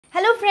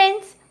Hello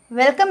friends,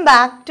 welcome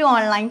back to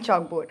online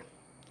Chalkboard.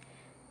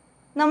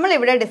 നമ്മൾ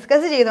ഇവിടെ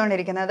discuss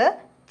ചെയ്തുകൊണ്ടിരിക്കുന്നത്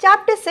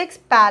ചാപ്റ്റർ 6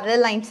 പാരലൽ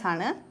ലൈൻസ്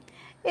ആണ്.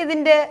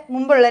 ഇതിന്റെ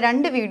മുമ്പുള്ള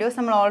രണ്ട് വീഡിയോസ്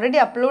നമ്മൾ ഓൾറെഡി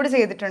അപ്ലോഡ്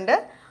ചെയ്തിട്ടുണ്ട്.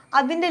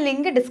 അതിന്റെ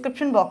ലിങ്ക്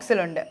ഡിസ്ക്രിപ്ഷൻ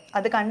ബോക്സിലുണ്ട്.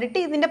 അത് കണ്ടിട്ട്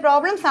ഇതിന്റെ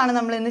പ്രോബ്ലംസ് ആണ്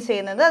നമ്മൾ ഇന്ന്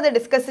ചെയ്യുന്നത്. അത്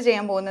ഡിസ്കസ്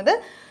ചെയ്യാൻ പോകുന്നത്.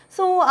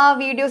 സോ ആ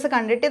വീഡിയോസ്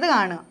കണ്ടിട്ട് ഇത്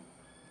കാണുക.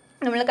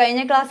 നമ്മൾ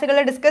കഴിഞ്ഞ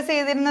ക്ലാസ്സുകളിൽ ഡിസ്കസ്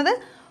ചെയ്തിരുന്നത്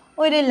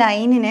ഒരു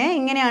ലൈനിനെ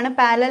എങ്ങനെയാണ്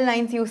പാരലൽ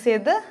ലൈൻസ് യൂസ്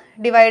ചെയ്ത്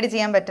ഡിവൈഡ്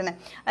ചെയ്യാൻ പറ്റുന്നത്,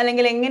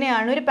 അല്ലെങ്കിൽ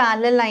എങ്ങനെയാണ് ഒരു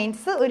പാരലൽ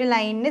ലൈൻസ് ഒരു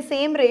ലൈനിന്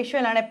സെയിം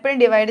റേഷ്യോയിലാണ് എപ്പോഴും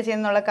ഡിവൈഡ്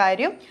ചെയ്യുന്നുള്ള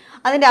കാര്യം,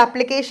 അതിൻ്റെ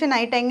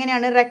ആപ്ലിക്കേഷനായിട്ട്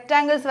എങ്ങനെയാണ്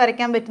റെക്റ്റാങ്കിൾസ്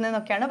വരയ്ക്കാൻ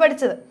പറ്റുന്നതെന്നൊക്കെയാണ്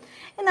പഠിച്ചത്.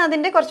 എന്നാൽ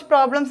അതിൻ്റെ കുറച്ച്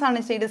പ്രോബ്ലംസ്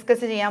ആണ്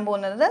ഡിസ്കസ് ചെയ്യാൻ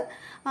പോകുന്നത്.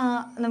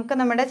 നമുക്ക്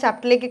നമ്മുടെ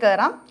ചാപ്റ്ററിലേക്ക്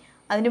കയറാം.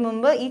 അതിന്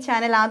മുമ്പ് ഈ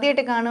ചാനൽ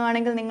ആദ്യമായിട്ട്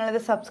കാണുകയാണെങ്കിൽ നിങ്ങളിത്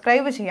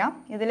സബ്സ്ക്രൈബ് ചെയ്യാം.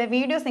 ഇതിലെ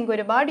വീഡിയോസ് നിങ്ങൾക്ക്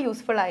ഒരുപാട്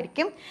യൂസ്ഫുൾ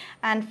ആയിരിക്കും.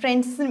 ആൻഡ്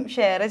ഫ്രണ്ട്സിനും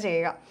ഷെയർ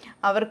ചെയ്യുക,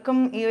 അവർക്കും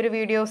ഈ ഒരു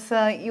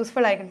വീഡിയോസ്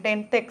യൂസ്ഫുൾ ആയിരിക്കും.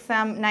 10th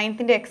എക്സാം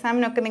 9th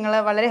എക്സാമിനൊക്കെ നിങ്ങൾ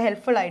വളരെ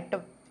ഹെൽപ്ഫുൾ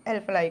ആയിരിക്കും.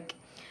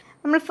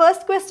 നമ്മൾ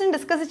ഫസ്റ്റ് ക്വസ്റ്റ്യൻ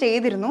ഡിസ്കസ്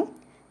ചെയ്തിരുന്നു.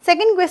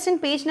 Second question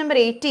page number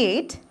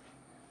 88.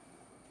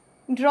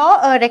 Draw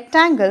A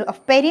rectangle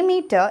of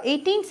perimeter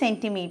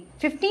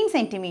 15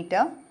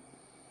 centimeter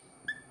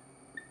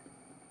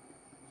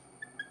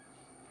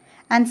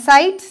and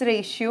sides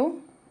ratio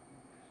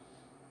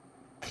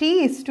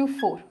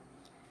 3:4.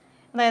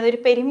 അതായത് ഒരു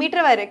പെരിമീറ്റർ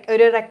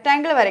ഒരു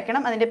റെക്റ്റാങ്കിൾ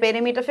വരയ്ക്കണം. അതിൻ്റെ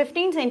പെരിമീറ്റർ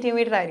 15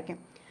 centimeter ആയിരിക്കും.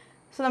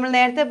 സോ നമ്മൾ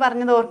നേരത്തെ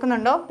പറഞ്ഞത്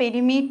ഓർക്കുന്നുണ്ടോ?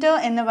 പെരിമീറ്റർ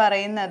എന്ന്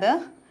പറയുന്നത്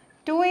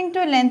 2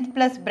 into ലെങ്ത്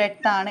പ്ലസ്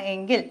ബ്രെഡ്ത്ത് ആണ്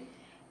എങ്കിൽ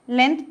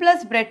ലെങ്ത്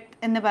പ്ലസ് ബ്രെഡ്ത്ത്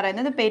എന്ന്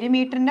പറയുന്നത്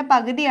പെരിമീറ്ററിൻ്റെ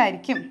പകുതി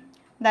ആയിരിക്കും.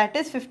 That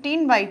is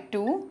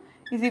 15/2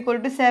 is equal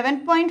to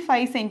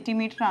 7.5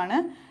 centimeter ആണ്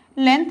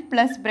ലെങ്ത്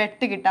പ്ലസ്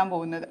ബ്രെഡ്ത്ത് കിട്ടാൻ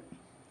പോകുന്നത്.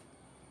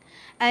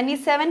 ആൻഡ് ഈ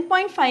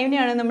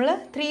 7.5നെയാണ് നമ്മൾ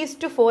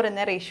 3:4 എന്ന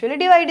റേഷ്യോയിൽ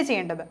ഡിവൈഡ്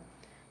ചെയ്യേണ്ടത്.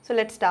 So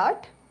let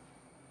start.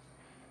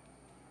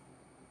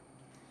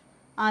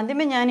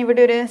 ആദ്യമേ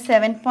ഞാനിവിടെ ഒരു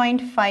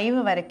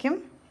 7.5 വരയ്ക്കും.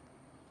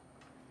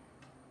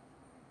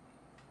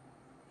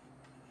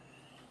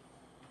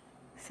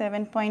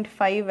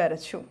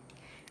 വരച്ചു.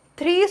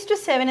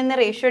 3:7 എന്ന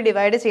റേഷ്യോ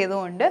ഡിവൈഡ്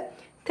ചെയ്തുകൊണ്ട്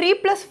 3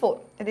 + 4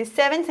 ഇത്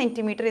 7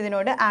 centimeter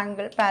ഇതിനോട്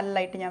ആംഗിൾ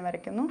പാരലായിട്ട് ഞാൻ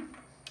വരയ്ക്കുന്നു.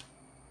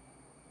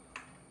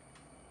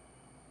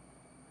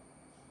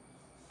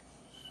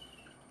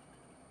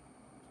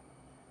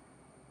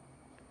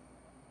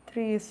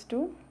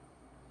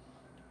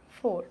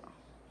 (3:4)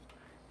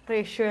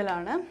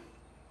 റേഷ്യോയിലാണ്.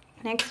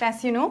 നെക്സ്റ്റ്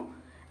ആസ് യു നോ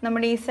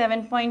നമ്മുടെ ഈ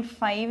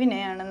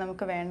 7.5നെയാണ്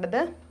നമുക്ക്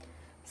വേണ്ടത്.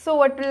 So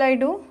what will I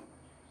do?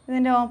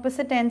 ഇതിൻ്റെ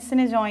ഓപ്പോസിറ്റ്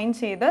എൻഡ്സിനെ ജോയിൻ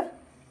ചെയ്ത്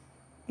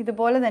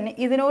ഇതുപോലെ തന്നെ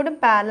ഇതിനോടും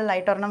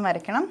പാരലായിട്ട് ഒരെണ്ണം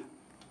വരയ്ക്കണം.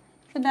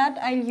 For that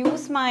I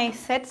use my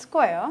set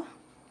square.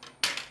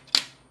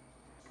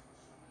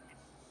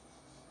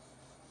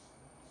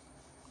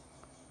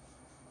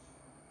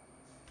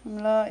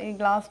 നമ്മൾ ഈ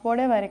ഗ്ലാസ്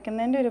ബോർഡേ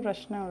വരയ്ക്കുന്നതിൻ്റെ ഒരു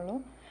പ്രശ്നമേ ഉള്ളൂ.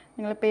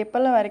 നിങ്ങൾ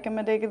പേപ്പറിൽ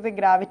വരയ്ക്കുമ്പോഴത്തേക്ക് ഇത്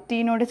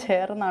ഗ്രാവിറ്റീനോട്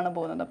ചേർന്നാണ്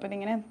പോകുന്നത്. അപ്പോൾ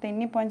ഇതിങ്ങനെ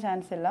തെന്നിപ്പോകാൻ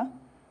ചാൻസ് ഇല്ല.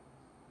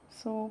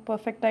 സോ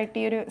പെർഫെക്റ്റായിട്ട്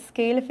ഈ ഒരു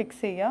സ്കെയിൽ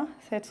ഫിക്സ് ചെയ്യുക.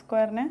 സെറ്റ്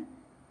സ്ക്വയറിനെ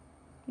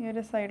ഈ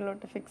ഒരു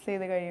സൈഡിലോട്ട് ഫിക്സ്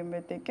ചെയ്ത്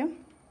കഴിയുമ്പോഴത്തേക്കും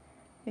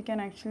we can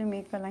actually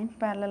make a line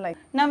parallel line.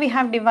 Now we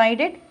have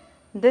divided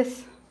this.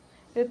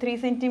 ഇത് 3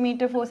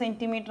 centimeter 4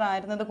 centimeter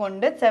ആയിരുന്നത്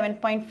കൊണ്ട്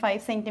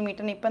 7.5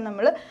 centimeter ഇപ്പം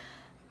നമ്മൾ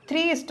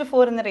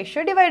 3:4 എന്ന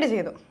റേഷ്യോ ഡിവൈഡ്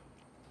ചെയ്തു.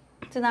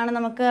 ഇതാണ്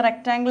നമുക്ക്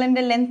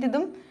റെക്റ്റാങ്കിളിൻ്റെ ലെങ്ത്.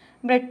 ഇതും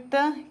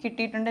ബ്രെഡ്ത്ത്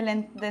കിട്ടിയിട്ടുണ്ട്.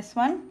 Length this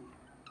one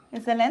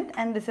is the length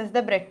and this is the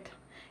breadth.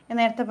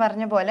 നേരത്തെ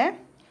പറഞ്ഞ പോലെ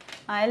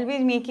I will be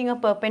making A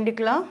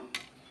perpendicular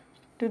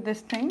to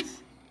this things.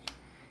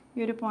 ഈ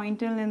ഒരു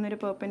പോയിന്റിൽ നിന്നൊരു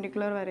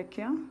പെർപെൻഡിക്കുലർ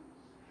വരയ്ക്കുക.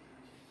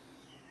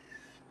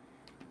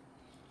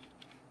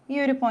 ഈ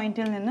ഒരു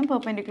പോയിന്റിൽ നിന്നും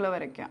പെർപെൻഡിക്കുലർ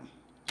വരയ്ക്കുക.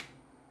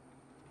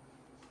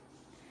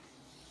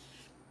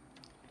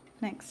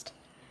 നെക്സ്റ്റ്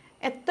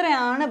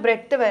എത്രയാണ്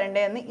ബ്രെഡ്ത്ത്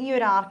വരേണ്ടതെന്ന് ഈ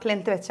ഒരു ആർക്ക്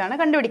ലെങ്ത് വെച്ചാണ്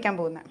കണ്ടുപിടിക്കാൻ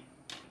പോകുന്നത്.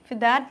 ഫോർ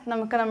ദാറ്റ്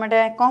നമുക്ക്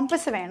നമ്മുടെ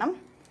കോമ്പസ് വേണം.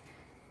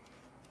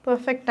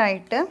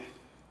 പെർഫെക്റ്റായിട്ട്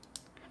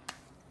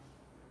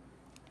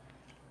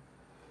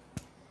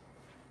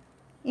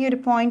ഈ ഒരു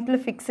പോയിന്റിൽ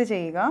ഫിക്സ്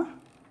ചെയ്യുക.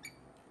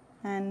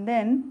 ആൻഡ്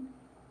ദെൻ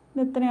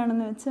ഇത്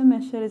എത്രയാണെന്ന് വെച്ച്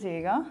മെഷർ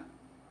ചെയ്യുക.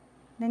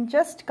 Then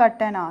just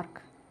cut an arc.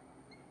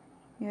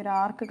 ഈ ഒരു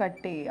ആർക്ക്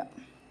കട്ട് ചെയ്യുക.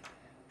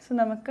 സോ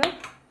നമുക്ക്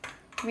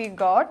വി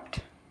ഗോട്ട്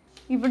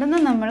ഇവിടുന്ന്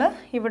നമ്മൾ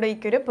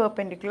ഇവിടേക്കൊരു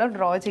പെർപെൻഡിക്കുലർ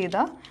ഡ്രോ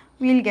ചെയ്താൽ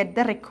we get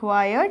the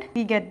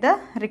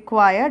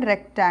required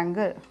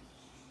rectangle.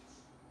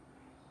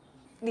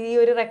 ഈ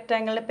ഒരു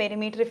റെക്റ്റാങ്കിളിൻ്റെ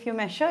perimeter if you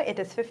measure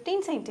it is 15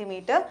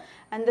 centimeter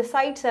and the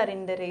sides are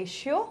in the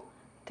ratio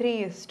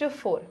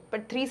 3:4.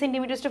 But 3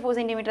 centimeter to 4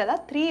 centimeter അല്ല,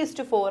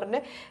 3:4ൻ്റെ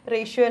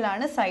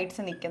റേഷ്യോയിലാണ്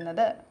സൈഡ്സ്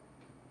നിൽക്കുന്നത്.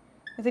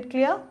 Is it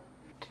clear?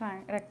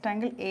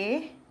 Rectangle A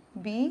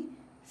B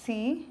C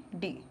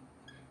D.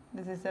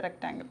 This is A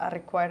rectangle, ആ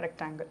required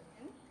rectangle.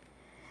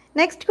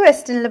 Next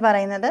ക്വസ്റ്റ്യനിൽ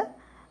പറയുന്നത്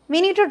we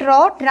need to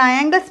draw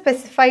triangle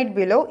specified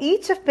below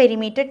each of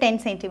perimeter 10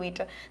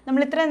 centimeter.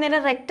 നമ്മൾ ഇത്ര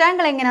നേരം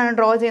rectangle എങ്ങനെയാണ്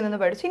draw ചെയ്യുന്നത്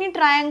പഠിച്ചു. ഇനി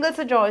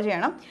ട്രയാങ്കിൾസ് ഡ്രോ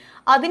ചെയ്യണം.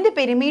 അതിൻ്റെ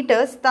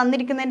പെരിമീറ്റേഴ്സ്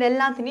തന്നിരിക്കുന്നതിൻ്റെ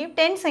എല്ലാത്തിനെയും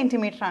 10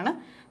 centimeter ആണ്.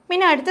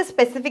 പിന്നെ അടുത്ത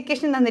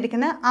സ്പെസിഫിക്കേഷൻ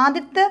തന്നിരിക്കുന്ന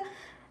ആദ്യത്തെ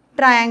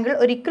ട്രയാങ്കിൾ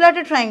ഒരു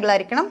ഇക്വലാറ്റർ ട്രയാങ്കിൾ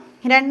ആയിരിക്കണം.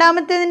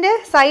 രണ്ടാമത്തേതിൻ്റെ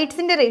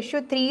സൈഡ്സിൻ്റെ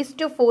റേഷ്യോ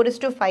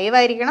 3:4:5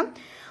 ആയിരിക്കണം.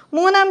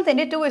 മൂന്നാമത്തെ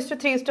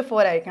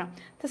 2:3:4 ആയിരിക്കണം.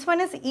 This one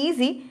is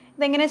easy.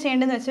 ഇതെങ്ങനെ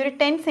ചെയ്യേണ്ടതെന്ന് വെച്ചാൽ ഒരു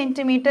 10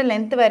 സെൻറ്റിമീറ്റർ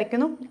ലെങ്ത്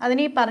വരയ്ക്കുന്നു,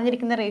 അതിന് ഈ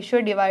പറഞ്ഞിരിക്കുന്ന റേഷ്യോ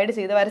ഡിവൈഡ്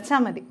ചെയ്ത് വരച്ചാൽ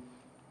മതി.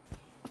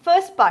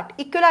 ഫസ്റ്റ് പാർട്ട്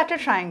ഇക്വലാറ്ററൽ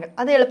ട്രയാങ്കിൾ,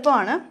 അത്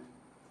എളുപ്പമാണ്.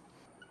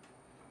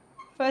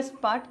 ഫസ്റ്റ്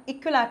പാർട്ട്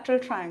ഇക്വലാറ്ററൽ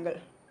ട്രയാങ്കിൾ,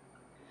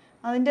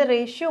 അതിൻ്റെ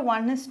റേഷ്യോ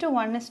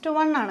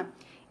 1:1:1 ആണ്.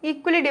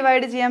 ഈക്വലി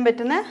ഡിവൈഡ് ചെയ്യാൻ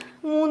പറ്റുന്ന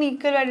 3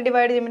 ഈക്വലായിട്ട്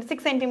ഡിവൈഡ് ചെയ്യാൻ പറ്റും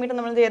 6 സെൻറ്റിമീറ്റർ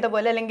നമ്മൾ ചെയ്ത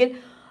പോലെ, അല്ലെങ്കിൽ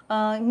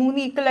 3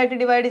 ഈക്വലായിട്ട്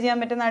ഡിവൈഡ് ചെയ്യാൻ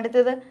പറ്റുന്ന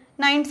അടുത്തത്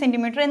 9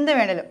 സെൻറ്റിമീറ്റർ, എന്ത്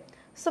വേണേലും.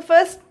 സോ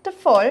ഫസ്റ്റ്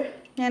ഓഫ് ഓൾ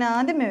ഞാൻ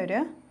ആദ്യമേ ഒരു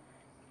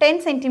 10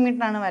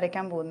 സെൻറ്റിമീറ്ററാണ്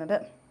വരയ്ക്കാൻ പോകുന്നത്.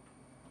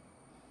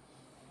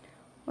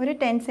 ഒരു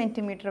 10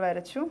 സെൻറ്റിമീറ്റർ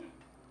വരച്ചു.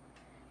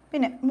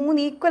 പിന്നെ 3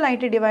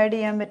 ഈക്വലായിട്ട് ഡിവൈഡ്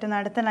ചെയ്യാൻ പറ്റുന്ന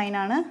അടുത്ത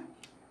ലൈനാണ്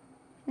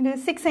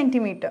 6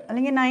 സെൻറ്റിമീറ്റർ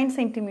അല്ലെങ്കിൽ 9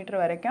 സെൻറ്റിമീറ്റർ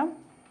വരയ്ക്കാം.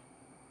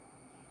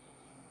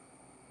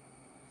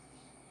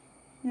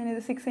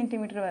 ഞാനിത് 6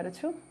 സെൻറ്റിമീറ്റർ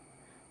വരച്ചു.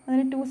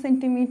 അതിന് 2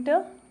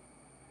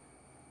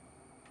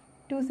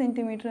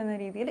 സെൻറ്റിമീറ്റർ എന്ന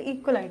രീതിയിൽ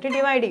ഈക്വലായിട്ട്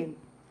ഡിവൈഡ് ചെയ്യുന്നു.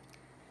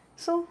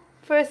 സോ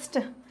ഫസ്റ്റ്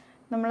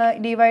നമ്മൾ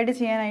ഡിവൈഡ്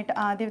ചെയ്യാനായിട്ട്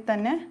ആദ്യം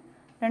തന്നെ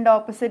 2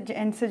 ഓപ്പോസിറ്റ്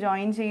എൻഡ്സ്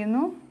ജോയിൻ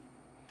ചെയ്യുന്നു.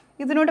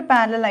 ഇതിനോട്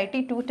പാരലായിട്ട്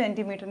ഈ 2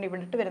 സെൻറ്റിമീറ്ററിൻ്റെ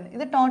ഇവിടെ ഇട്ട് വരുന്നത്.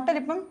 ഇത് ടോട്ടൽ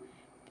ഇപ്പം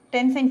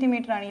 10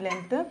 സെൻറ്റിമീറ്റർ ആണ് ഈ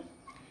ലെങ്ത്ത്.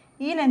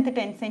 ഈ ലെങ്ത്ത്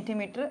 10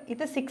 സെൻറ്റിമീറ്റർ,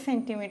 ഇത് 6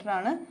 സെൻറ്റിമീറ്റർ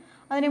ആണ്.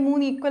 അതിന്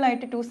 3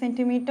 ഈക്വലായിട്ട് 2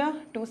 സെൻറ്റിമീറ്റർ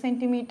 2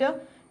 സെൻറ്റിമീറ്റർ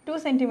 2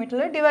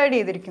 സെൻറ്റിമീറ്ററിൽ ഡിവൈഡ്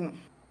ചെയ്തിരിക്കുന്നു.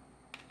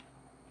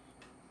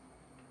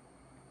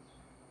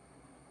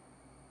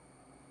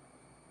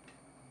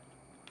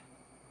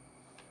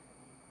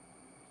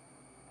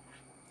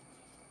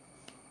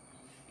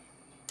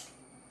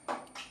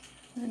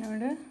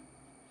 ഇതിനോട്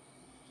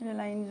ഒരു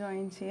ലൈൻ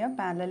ജോയിൻ ചെയ്യുക,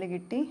 പാരലൽ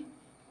കിട്ടി.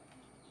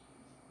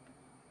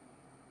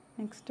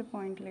 നെക്സ്റ്റ്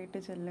പോയിന്റിലേക്ക്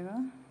ചെല്ലുക,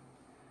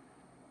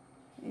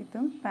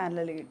 ഇതും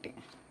പാരലൽ കിട്ടി.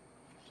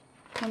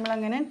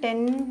 നമ്മളങ്ങനെ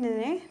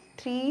 10നെ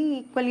 3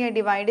 ഈക്വലി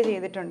ഡിവൈഡ്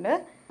ചെയ്തിട്ടുണ്ട്.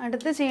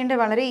 അടുത്ത് ചെയ്യേണ്ട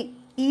വളരെ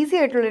ഈസി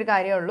ആയിട്ടുള്ളൊരു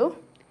കാര്യമേ ഉള്ളൂ.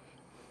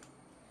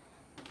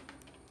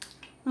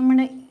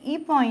 നമ്മുടെ ഈ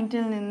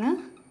പോയിന്റിൽ നിന്ന്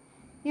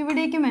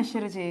ഇവിടേക്ക്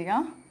മെഷർ ചെയ്യുക,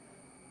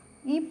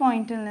 ഈ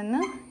പോയിന്റിൽ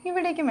നിന്ന്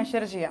ഇവിടേക്ക്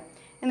മെഷർ ചെയ്യാം,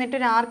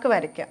 എന്നിട്ടൊരു ആർക്ക്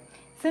വരയ്ക്കുക.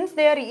 സിൻസ്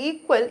ദേ ആർ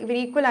ഈക്വൽ, ഇവർ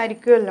ഈക്വൽ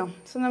ആയിരിക്കുമല്ലോ.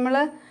 സോ നമ്മൾ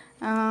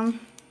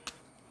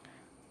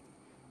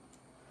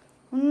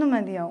ഒന്ന്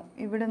മതിയാവും.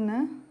 ഇവിടുന്ന്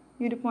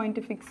ഈ ഒരു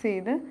പോയിന്റ് ഫിക്സ്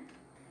ചെയ്ത്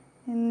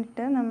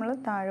എന്നിട്ട് നമ്മൾ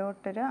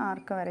താഴോട്ടൊരു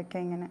ആർക്ക്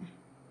വരയ്ക്കുക. ഇങ്ങനെ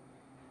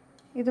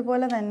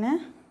ഇതുപോലെ തന്നെ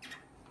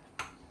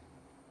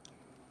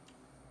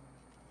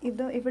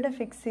ഇത് ഇവിടെ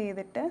ഫിക്സ്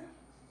ചെയ്തിട്ട്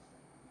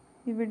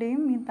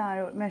ഇവിടെയും ഈ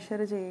താഴെ മെഷർ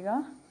ചെയ്യുക.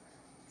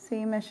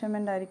 സെയിം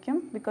മെഷർമെൻ്റ് ആയിരിക്കും,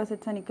 because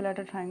it's an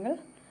equilateral triangle.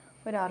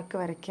 ഒരു ആർക്ക്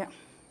വരയ്ക്കുക.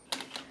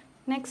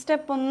 നെക്സ്റ്റ്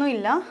സ്റ്റെപ്പ്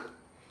ഒന്നുമില്ല,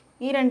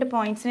 ഈ 2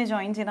 പോയിൻറ്റ്സിനെ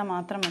ജോയിൻ ചെയ്താൽ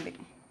മാത്രം മതി.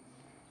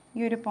 ഈ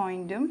ഒരു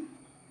പോയിൻറ്റും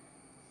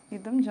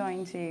ഇതും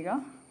ജോയിൻ ചെയ്യുക.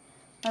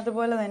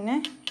 അതുപോലെ തന്നെ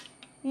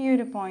ഈ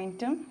ഒരു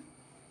പോയിൻറ്റും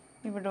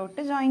ഇവിടോട്ട്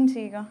ജോയിൻ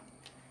ചെയ്യുക.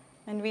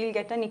 And will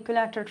get an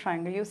equilateral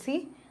triangle. U C,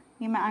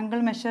 ഈ ആംഗിൾ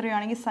മെഷർ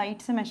ചെയ്യുകയാണെങ്കിൽ,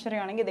 സൈഡ്സ് മെഷർ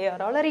ചെയ്യുകയാണെങ്കിൽ they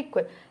are all are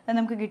equal. അത്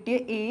നമുക്ക് കിട്ടിയ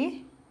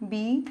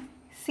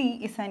ABC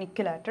is an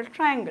equilateral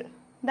triangle.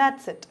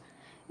 That's it.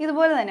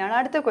 ഇതുപോലെ തന്നെയാണ്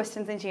അടുത്ത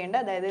ക്വസ്റ്റ്യൻസും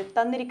ചെയ്യേണ്ടത്. അതായത്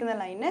തന്നിരിക്കുന്ന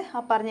ലൈന് ആ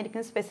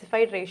പറഞ്ഞിരിക്കുന്ന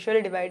സ്പെസിഫൈഡ് റേഷ്യോയിൽ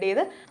ഡിവൈഡ്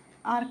ചെയ്ത്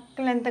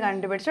ആർക്ക് ലെങ്ത്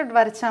കണ്ടുപിടിച്ച്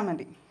വരച്ചാൽ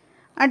മതി.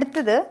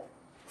 അടുത്തത്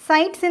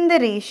sides in the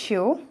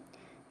ratio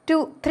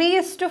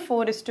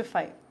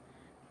 3:4:5.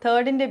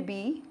 തേർഡിൻ്റെ B,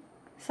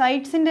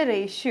 സൈഡ്സിൻ്റെ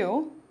ratio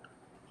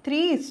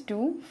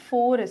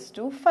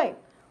 3:4:5.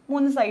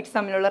 3 sides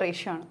തമ്മിലുള്ള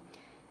റേഷ്യോ ആണ്.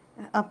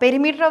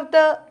 Perimeter of the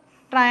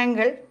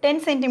triangle 10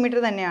 centimetre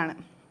തന്നെയാണ്.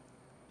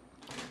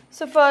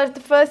 സോ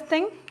ഫസ്റ്റ്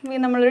തിങ്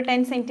നമ്മളൊരു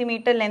 10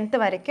 സെൻറ്റിമീറ്റർ ലെങ്ത്ത്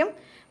വരയ്ക്കും.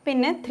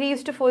 പിന്നെ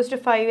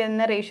 3:4:5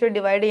 എന്ന റേഷ്യോ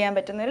ഡിവൈഡ് ചെയ്യാൻ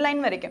പറ്റുന്ന ഒരു ലൈൻ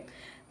വരയ്ക്കും.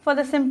 ഫോർ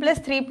ദ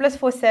സിംപ്ലസ്റ്റ് 3 +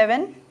 4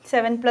 7,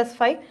 7 +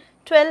 5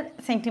 12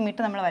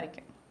 സെൻറ്റിമീറ്റർ നമ്മൾ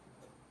വരയ്ക്കും.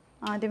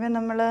 ആദ്യമേ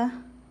നമ്മൾ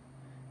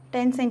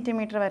 10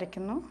 സെൻറ്റിമീറ്റർ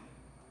വരയ്ക്കുന്നു.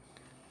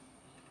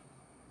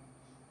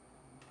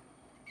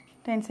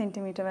 10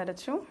 സെൻറ്റിമീറ്റർ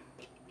വരച്ചു.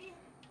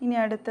 ഇനി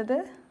അടുത്തത്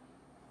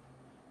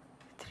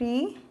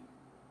 3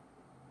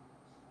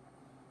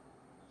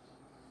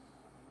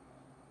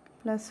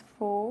 +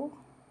 4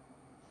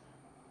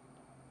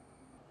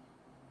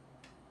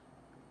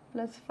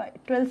 + 5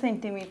 12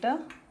 സെൻറ്റിമീറ്റർ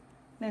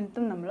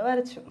ലെങ്ത്തും നമ്മൾ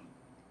വരച്ചു.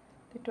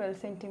 ഇത് 12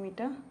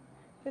 സെൻറ്റിമീറ്റർ,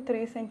 ഇത്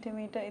 3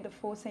 സെൻറ്റിമീറ്റർ, ഇത്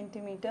 4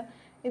 സെൻറ്റിമീറ്റർ,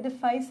 ഇത്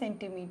 5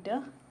 സെൻറ്റിമീറ്റർ,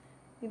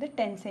 ഇത്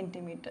 10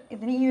 സെൻറ്റിമീറ്റർ.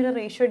 ഇതിന് ഈ ഒരു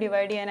റേഷ്യോ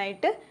ഡിവൈഡ്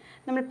ചെയ്യാനായിട്ട്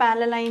നമ്മൾ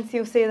പാരലൽ ലൈൻസ്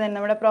യൂസ് ചെയ്ത് തന്നെ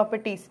നമ്മുടെ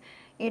പ്രോപ്പർട്ടീസ്,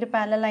 ഈ ഒരു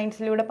പാരലൽ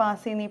ലൈൻസിലൂടെ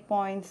പാസ് ചെയ്യുന്ന ഈ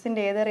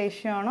പോയിൻറ്റ്സിൻ്റെ ഏത്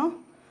റേഷ്യോ ആണോ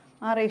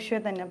ആ റേഷ്യോ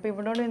തന്നെ. അപ്പോൾ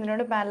ഇവിടോട്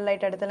ഇതിനോട്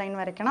പാരലായിട്ട് അടുത്ത ലൈൻ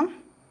വരയ്ക്കണം.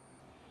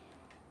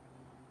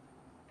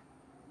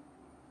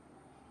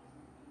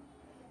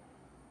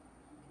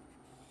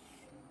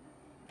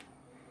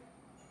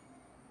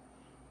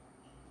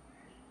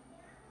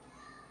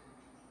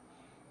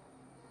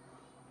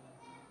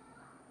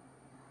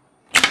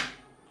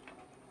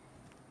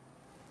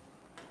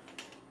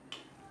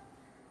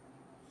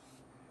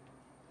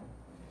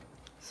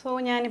 സോ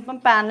ഞാനിപ്പം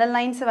പാരലൽ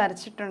ലൈൻസ്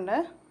വരച്ചിട്ടുണ്ട്.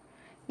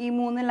 ഈ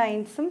 3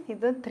 ലൈൻസും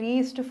ഇത്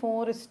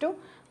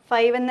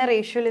 3:4:5 എന്ന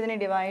റേഷ്യോയിൽ ഇതിനെ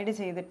ഡിവൈഡ്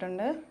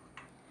ചെയ്തിട്ടുണ്ട്.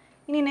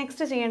 ഇനി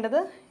നെക്സ്റ്റ് ചെയ്യേണ്ടത്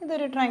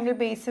ഇതൊരു ട്രയാങ്കിൾ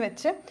ബേസ്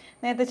വെച്ച്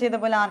നേരത്തെ ചെയ്ത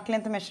പോലെ ആർക്ക്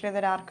ലെങ്ത് മെഷർ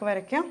ചെയ്തൊരു ആർക്ക്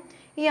വരയ്ക്കാം.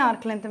 ഈ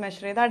ആർക്ക് ലെങ്ത്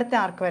മെഷർ ചെയ്ത് അടുത്ത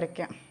ആർക്ക്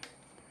വരയ്ക്കാം.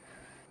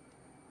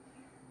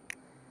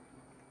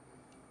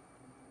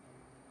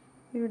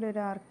 ഇവിടെ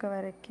ഒരു ആർക്ക്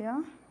വരയ്ക്കുക.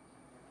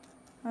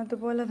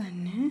 അതുപോലെ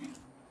തന്നെ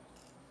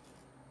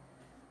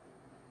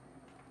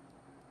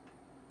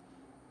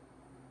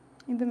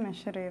ഇത്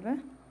മെഷർ ചെയ്ത്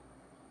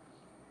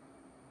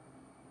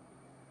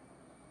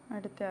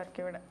അടുത്ത ആർക്ക്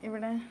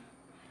ഇവിടെ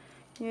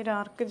ഈ ഒരു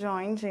ആർക്ക്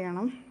ജോയിൻ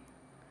ചെയ്യണം.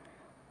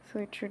 So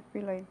it should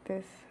be like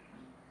this.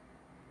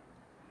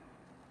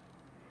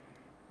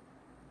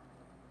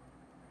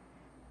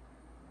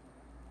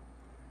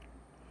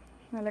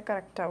 നല്ല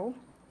കറക്റ്റ് ആവും.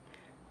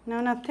 Now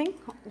nothing,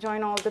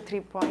 join all the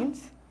 3 points.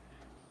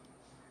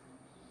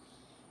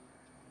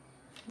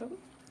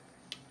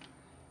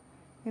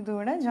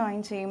 ഇതൂടെ join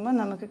ചെയ്യുമ്പോൾ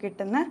നമുക്ക്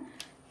കിട്ടുന്ന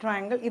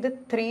ട്രയാങ്കിൾ ഇത്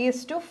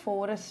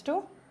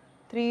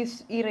 3:4:3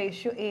 ഈ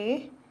ratio A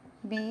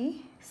B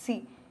C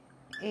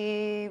A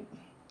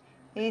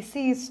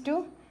C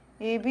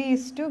A B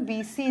B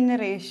C എന്ന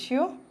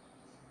റേഷ്യോ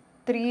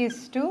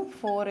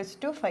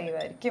 3:4:5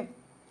 ആയിരിക്കും.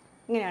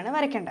 ഇങ്ങനെയാണ്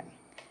വരയ്ക്കേണ്ടത്.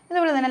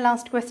 ഇതുപോലെ തന്നെ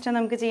ലാസ്റ്റ് ക്വസ്റ്റ്യൻ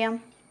നമുക്ക് ചെയ്യാം.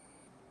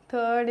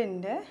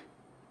 തേർഡിൻ്റെ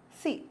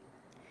സി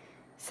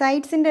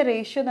സൈഡ്സിൻ്റെ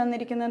റേഷ്യോ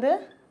തന്നിരിക്കുന്നത്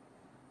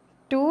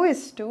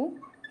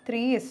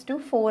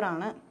 2:3:4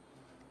 ആണ്.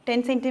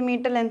 10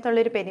 സെൻറ്റിമീറ്റർ ലെങ്ത്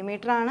ഉള്ളൊരു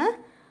പെരിമീറ്റർ ആണ്.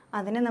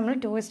 അതിനെ നമ്മൾ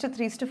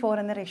 2:3:4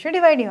 എന്ന റേഷ്യോ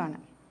ഡിവൈഡ് ചെയ്യുവാണ്.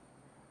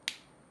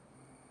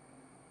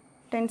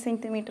 10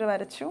 സെൻറ്റിമീറ്റർ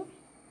വരച്ചു.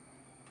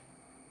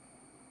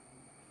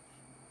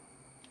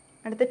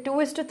 അടുത്ത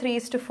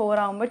 2:3:4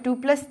 ആകുമ്പോൾ 2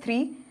 +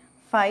 3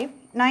 5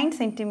 9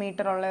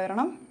 സെൻറ്റിമീറ്റർ ഉള്ള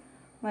ഒരെണ്ണം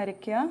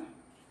വരയ്ക്കുക.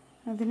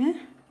 അതിന്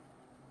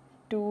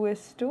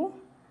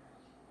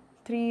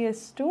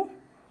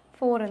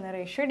 2:3:4 എന്ന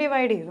റേഷ്യോ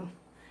ഡിവൈഡ് ചെയ്തു.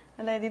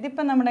 അതായത്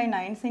ഇതിപ്പോൾ നമ്മുടെ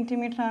 9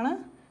 സെൻറ്റിമീറ്റർ ആണ്.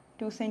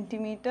 2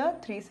 സെൻറ്റിമീറ്റർ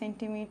 3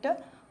 സെൻറ്റിമീറ്റർ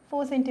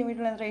 4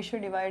 സെൻറ്റിമീറ്റർ എന്ന റേഷ്യോ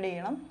ഡിവൈഡ്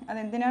ചെയ്യണം.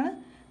 അതെന്തിനാണ്?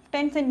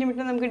 10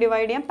 സെൻറ്റിമീറ്റർ നമുക്ക്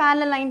ഡിവൈഡ് ചെയ്യാം.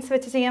 പാരലൽ ലൈൻസ്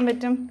വെച്ച് ചെയ്യാൻ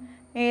പറ്റും.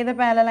 ഏത്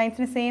പാരലൽ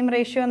ലൈൻസിന് സെയിം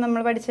റേഷ്യോ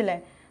നമ്മൾ പഠിച്ചില്ലേ,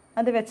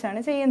 അത് വെച്ചാണ്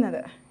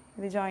ചെയ്യുന്നത്.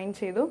 ഇത് ജോയിൻ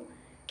ചെയ്തു.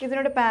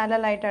 ഇതിനോട്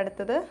പാരലൽ ആയിട്ട്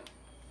അടുത്തത്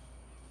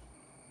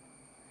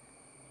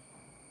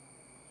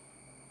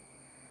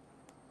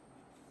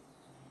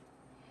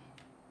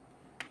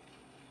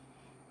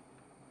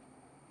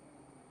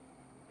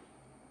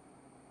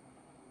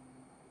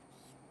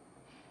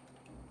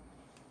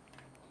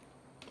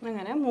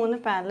അങ്ങനെ 3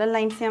 പാരലൽ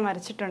ലൈൻസ് ഞാൻ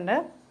വരച്ചിട്ടുണ്ട്.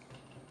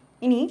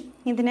 ഇനി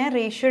ഇതിനെ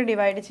റേഷ്യോ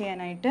ഡിവൈഡ്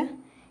ചെയ്യാനായിട്ട്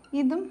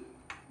ഇതും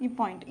ഈ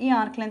പോയിന്റ് ഈ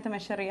ആർക്ക് ലെങ്ത്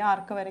മെഷർ ചെയ്യുക,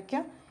 ആർക്ക് വരയ്ക്കുക.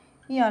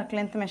 ഈ ആർക്ക്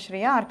ലെങ്ത് മെഷർ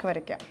ചെയ്യുക, ആർക്ക്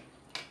വരയ്ക്കുക.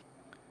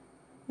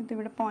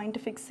 ഇതിവിടെ പോയിന്റ്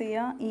ഫിക്സ്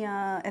ചെയ്യുക. ഈ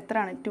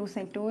എത്രയാണ്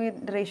 2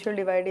 റേഷ്യോ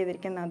ഡിവൈഡ്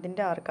ചെയ്തിരിക്കുന്നത്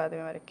അതിൻ്റെ ആർക്ക്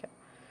ആദ്യം വരയ്ക്കുക.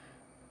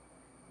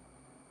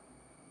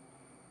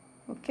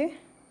 ഓക്കെ.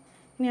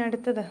 ഇനി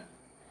അടുത്തത്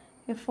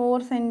 4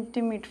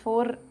 സെൻറ്റിമീറ്റർ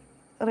 4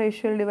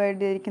 റേഷ്യോ ഡിവൈഡ്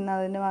ചെയ്തിരിക്കുന്ന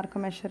അതിൻ്റെ ആർക്ക്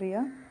മെഷർ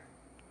ചെയ്യുക.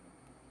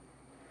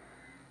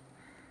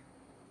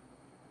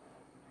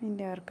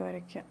 ഇതിൻ്റെ ആർക്ക്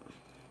വരയ്ക്കുക.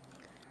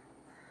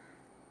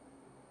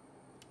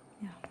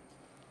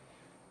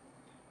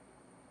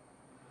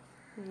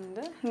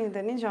 ഇനി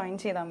തന്നെ ജോയിൻ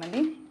ചെയ്താൽ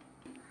മതി.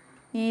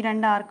 ഈ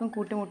 2 ആർക്കും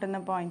കൂട്ടിമുട്ടുന്ന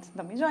പോയിൻറ്റ്സ്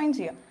തമ്മിൽ ജോയിൻ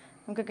ചെയ്യാം.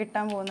 നമുക്ക്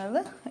കിട്ടാൻ പോകുന്നത്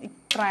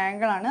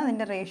ട്രയാങ്കിളാണ്.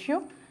 അതിൻ്റെ റേഷ്യോ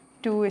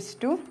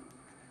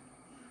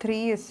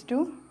 2:3:2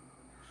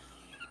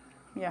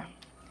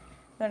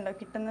 ഇതുണ്ടോ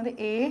കിട്ടുന്നത്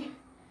എ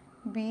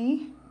ബി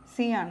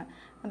സി ആണ്.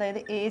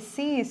 അതായത് A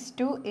C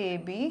A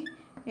B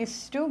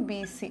B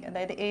C.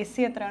 അതായത് എ സി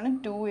എത്രയാണ്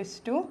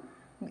 2:,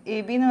 എ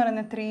ബി എന്ന്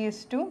പറയുന്നത്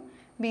 3:,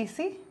 ബി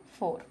സി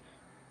 4.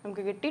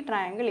 നമുക്ക് കിട്ടി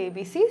triangle A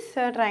B C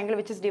triangle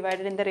which is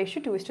divided in the ratio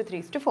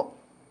 2:3:4.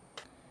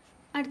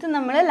 അടുത്ത്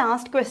നമ്മൾ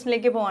ലാസ്റ്റ്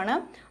ക്വസ്റ്റിനിലേക്ക് പോവാണ്.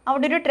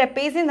 അവിടെ ഒരു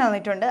ട്രപ്പേസിയം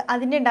തന്നിട്ടുണ്ട്.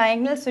 അതിൻ്റെ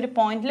ഡയഗണൽസ് ഒരു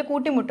പോയിന്റിൽ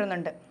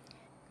കൂട്ടിമുട്ടുന്നുണ്ട്.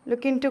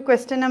 Look into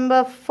question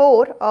number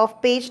 4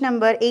 of page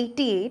number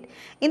 88.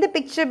 In the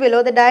picture below,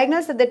 the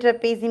diagonals of the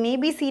trapezium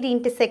ABCD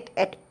intersect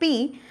at P.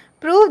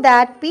 Prove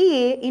that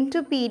PA into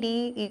PD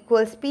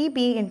equals PB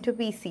into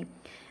PC.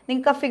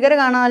 നിങ്ങൾക്ക് ആ figure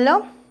കാണാമല്ലോ.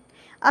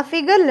 ആ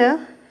ഫിഗറിൽ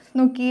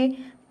നോക്കിയേ,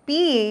 P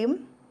എയും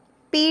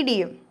P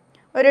ഡിയും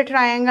ഒരു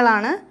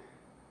ട്രയാങ്കിളാണ്.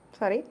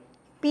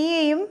 P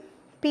എയും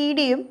പി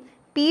ഡിയും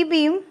പി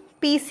ബിയും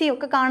പി സിയും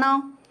ഒക്കെ കാണാം.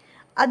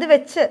 അത്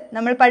വെച്ച്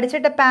നമ്മൾ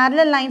പഠിച്ചിട്ട്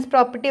പാരലൽ ലൈൻസ്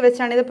പ്രോപ്പർട്ടി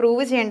വെച്ചാണ് ഇത്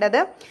പ്രൂവ് ചെയ്യേണ്ടത്.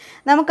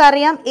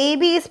 നമുക്കറിയാം A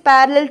B is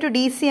parallel to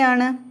D C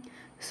ആണ്.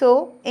 So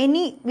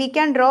we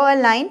can draw A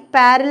line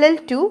parallel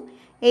to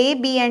A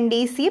B and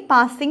D C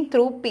passing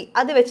through P.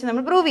 അത് വെച്ച്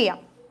നമ്മൾ പ്രൂവ് ചെയ്യാം.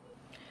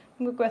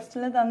 നമുക്ക്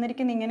ക്വസ്റ്റനിൽ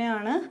തന്നിരിക്കുന്നത്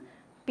ഇങ്ങനെയാണ്.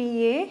 P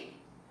A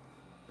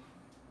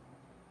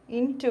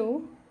into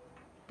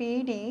P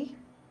D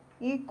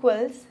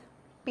equals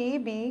P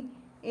B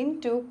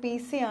into P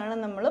C ആണ്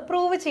നമ്മൾ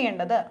പ്രൂവ്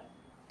ചെയ്യേണ്ടത്.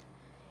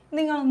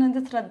 നിങ്ങളൊന്ന്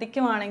ഇത്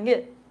ശ്രദ്ധിക്കുവാണെങ്കിൽ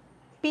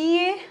P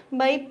A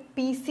by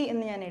P C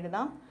എന്ന് ഞാൻ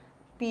എഴുതാം.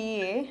 P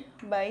A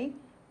by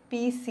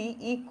P C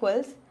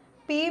equals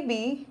P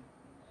B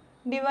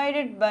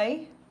divided by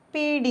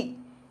P D.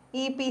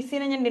 ഈ പി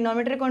സിനെ ഞാൻ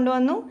ഡിനോമിനേറ്ററിൽ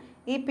കൊണ്ടുവന്നു.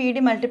 ഈ പി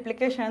ഡി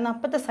മൾട്ടിപ്ലിക്കേഷൻ ആണ്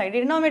അപ്പത്തെ സൈഡ്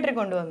ഡിനോമിനേറ്ററിൽ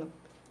കൊണ്ടുവന്നു.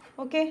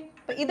 ഓക്കെ.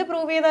 അപ്പം ഇത്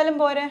പ്രൂവ് ചെയ്താലും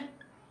പോരെ,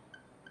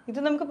 ഇത്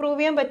നമുക്ക് പ്രൂവ്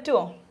ചെയ്യാൻ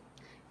പറ്റുമോ?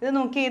 ഇത്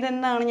നോക്കി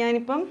ഇതെന്താണ്.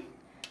 ഞാനിപ്പം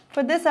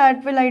for this what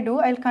will I do?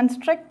 I'll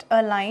construct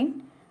a line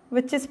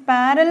which is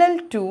parallel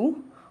to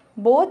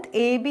both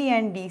AB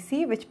and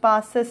DC which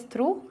passes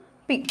through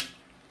P.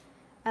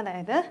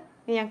 അതായത്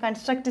ഞാൻ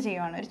കൺസ്ട്രക്റ്റ്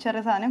ചെയ്യുവാണ്. ഒരു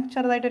ചെറിയ സാധനം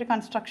ചെറുതായിട്ടൊരു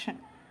കൺസ്ട്രക്ഷൻ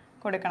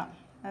കൊടുക്കണം.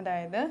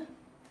 അതായത്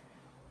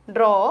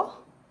draw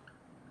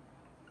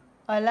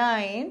A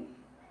line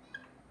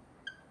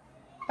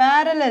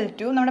parallel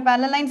to, നമ്മുടെ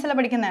പാരലൽ ലൈൻസ് അല്ല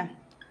പഠിക്കുന്നത്,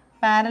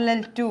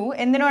 parallel to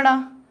എന്തിനോടാ?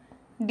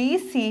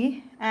 DC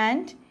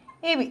and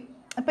AB.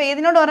 അപ്പോൾ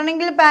ഏതിനോട്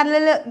ഒരെണ്ണമെങ്കിൽ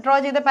പാരലൽ ഡ്രോ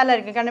ചെയ്ത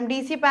പാരലായിരിക്കും. കാരണം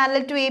DC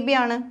പാരലൽ ടു AB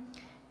ആണ്.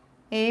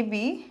 AB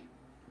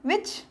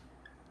വിച്ച്,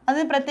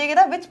 അതിന്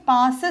പ്രത്യേകത വിച്ച്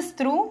പാസസ്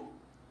ത്രൂ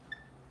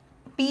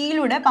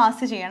പിയിലൂടെ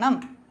പാസ് ചെയ്യണം.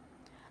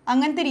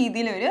 അങ്ങനത്തെ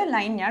രീതിയിലൊരു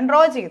ലൈൻ ഞാൻ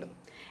ഡ്രോ ചെയ്തു.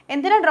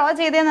 എന്തിനാണ് ഡ്രോ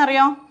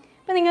ചെയ്തതെന്നറിയോ?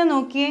 ഇപ്പം നിങ്ങൾ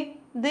നോക്കിയേ,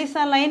 ദിസ്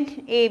ആ ലൈൻ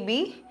AB,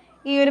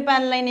 ഈ ഒരു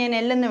പാരലൽ ലൈൻ ഞാൻ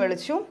L എന്ന്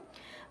വിളിച്ചു.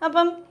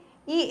 അപ്പം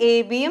ഈ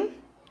AB-യും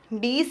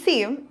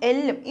DC-യും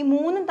L-ഉം ഈ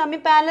മൂന്നും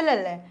തമ്മിൽ പാരലൽ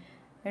അല്ലേ?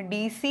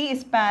 DC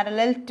is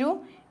parallel to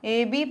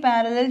AB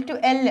parallel to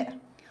L.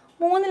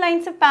 മൂന്ന്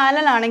ലൈൻസ്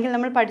പാരലൽ ആണെങ്കിൽ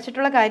നമ്മൾ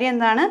പഠിച്ചിട്ടുള്ള കാര്യം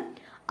എന്താണ്?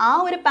 ആ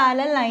ഒരു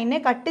പാരലൽ ലൈനെ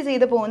കട്ട്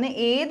ചെയ്ത് പോകുന്ന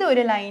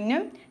ഏതൊരു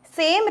ലൈനും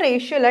സെയിം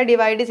റേഷ്യോ അല്ല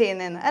ഡിവൈഡ്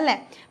ചെയ്യുന്നതെന്ന് അല്ലേ?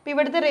 അപ്പോൾ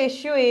ഇവിടുത്തെ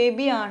റേഷ്യോ AB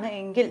ആണ്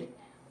എങ്കിൽ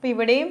അപ്പോൾ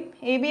ഇവിടെയും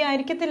AB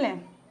ആയിരിക്കത്തില്ലേ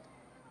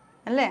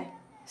അല്ലേ?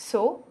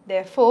 So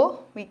therefore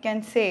we can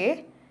say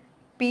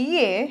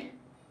PA,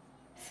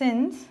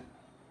 since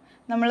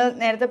നമ്മൾ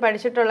നേരത്തെ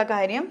പഠിച്ചിട്ടുള്ള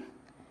കാര്യം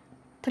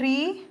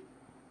 3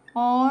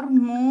 or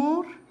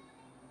more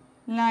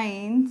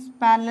lines,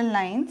 parallel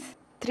lines,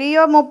 3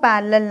 or more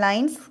parallel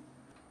lines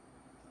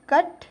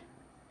cut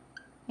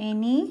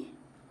any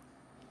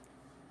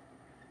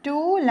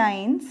 2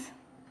 lines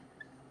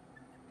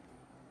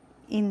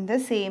in the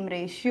same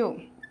ratio.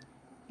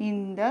 In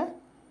the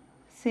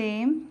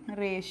same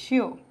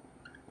ratio.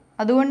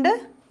 അതുകൊണ്ട്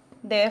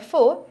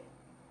therefore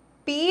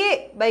PA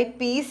by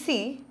PC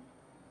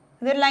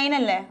ഇതൊരു line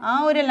അല്ലേ? ആ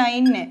ഒരു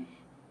ലൈനിന്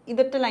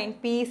ഇതൊറ്റ ലൈൻ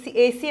PC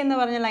AC എന്ന്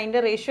പറഞ്ഞ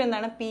ലൈനിൻ്റെ റേഷ്യോ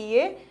എന്താണ്?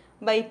 PA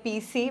by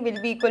PC will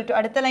be equal to,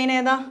 അടുത്ത ലൈൻ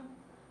ഏതാ?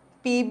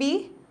 PB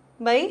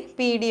by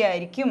PD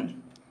ആയിരിക്കും.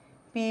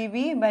 PB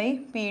by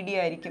PD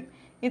ആയിരിക്കും.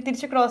 ഇത്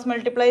തിരിച്ച് ക്രോസ്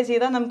മൾട്ടിപ്ലൈ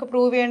ചെയ്താൽ നമുക്ക്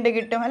പ്രൂവ് ചെയ്യേണ്ടി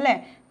കിട്ടും അല്ലേ?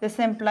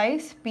 This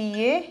implies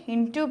PA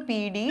into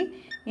PD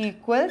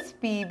equals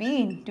PB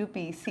into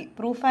PC.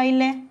 Proof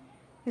ആയില്ലേ?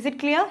 Is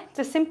it clear?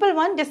 It's A simple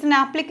one, just N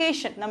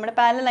application. നമ്മുടെ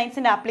പാരലൽ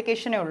ലൈൻസിൻ്റെ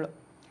ആപ്ലിക്കേഷനേ ഉള്ളൂ.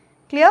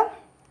 Clear?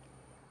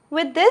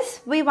 With this,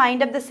 we wind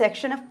up the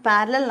section of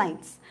parallel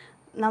lines.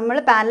 നമ്മൾ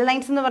parallel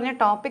lines എന്ന് പറഞ്ഞ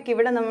topic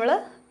ഇവിടെ നമ്മൾ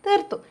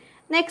തീർത്തു.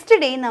 Next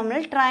day നമ്മൾ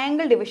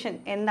ട്രയാങ്കിൾ ഡിവിഷൻ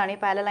എന്താണ്, ഈ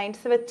പാരലൽ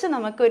ലൈൻസ് വെച്ച്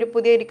നമുക്ക് ഒരു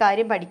പുതിയൊരു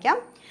കാര്യം പഠിക്കാം.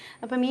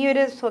 അപ്പം ഈ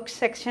ഒരു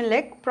സെക്ഷനിലെ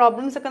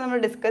പ്രോബ്ലംസ് ഒക്കെ നമ്മൾ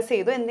ഡിസ്കസ്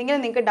ചെയ്തു.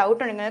 എന്തെങ്കിലും നിങ്ങൾക്ക്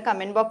ഡൗട്ട് ഉണ്ടെങ്കിൽ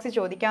കമൻറ്റ് ബോക്സിൽ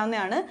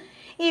ചോദിക്കാവുന്നതാണ്.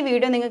 ഈ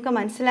വീഡിയോ നിങ്ങൾക്ക്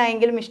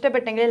മനസ്സിലായെങ്കിലും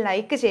ഇഷ്ടപ്പെട്ടെങ്കിലും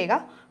ലൈക്ക്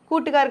ചെയ്യുക,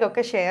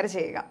 കൂട്ടുകാർക്കൊക്കെ ഷെയർ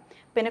ചെയ്യുക,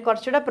 പിന്നെ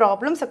കുറച്ചുകൂടെ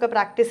പ്രോബ്ലംസ് ഒക്കെ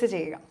പ്രാക്ടീസ്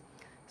ചെയ്യുക.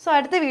 സോ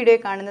അടുത്ത വീഡിയോ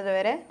കാണുന്നത്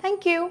വരെ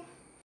താങ്ക് യു.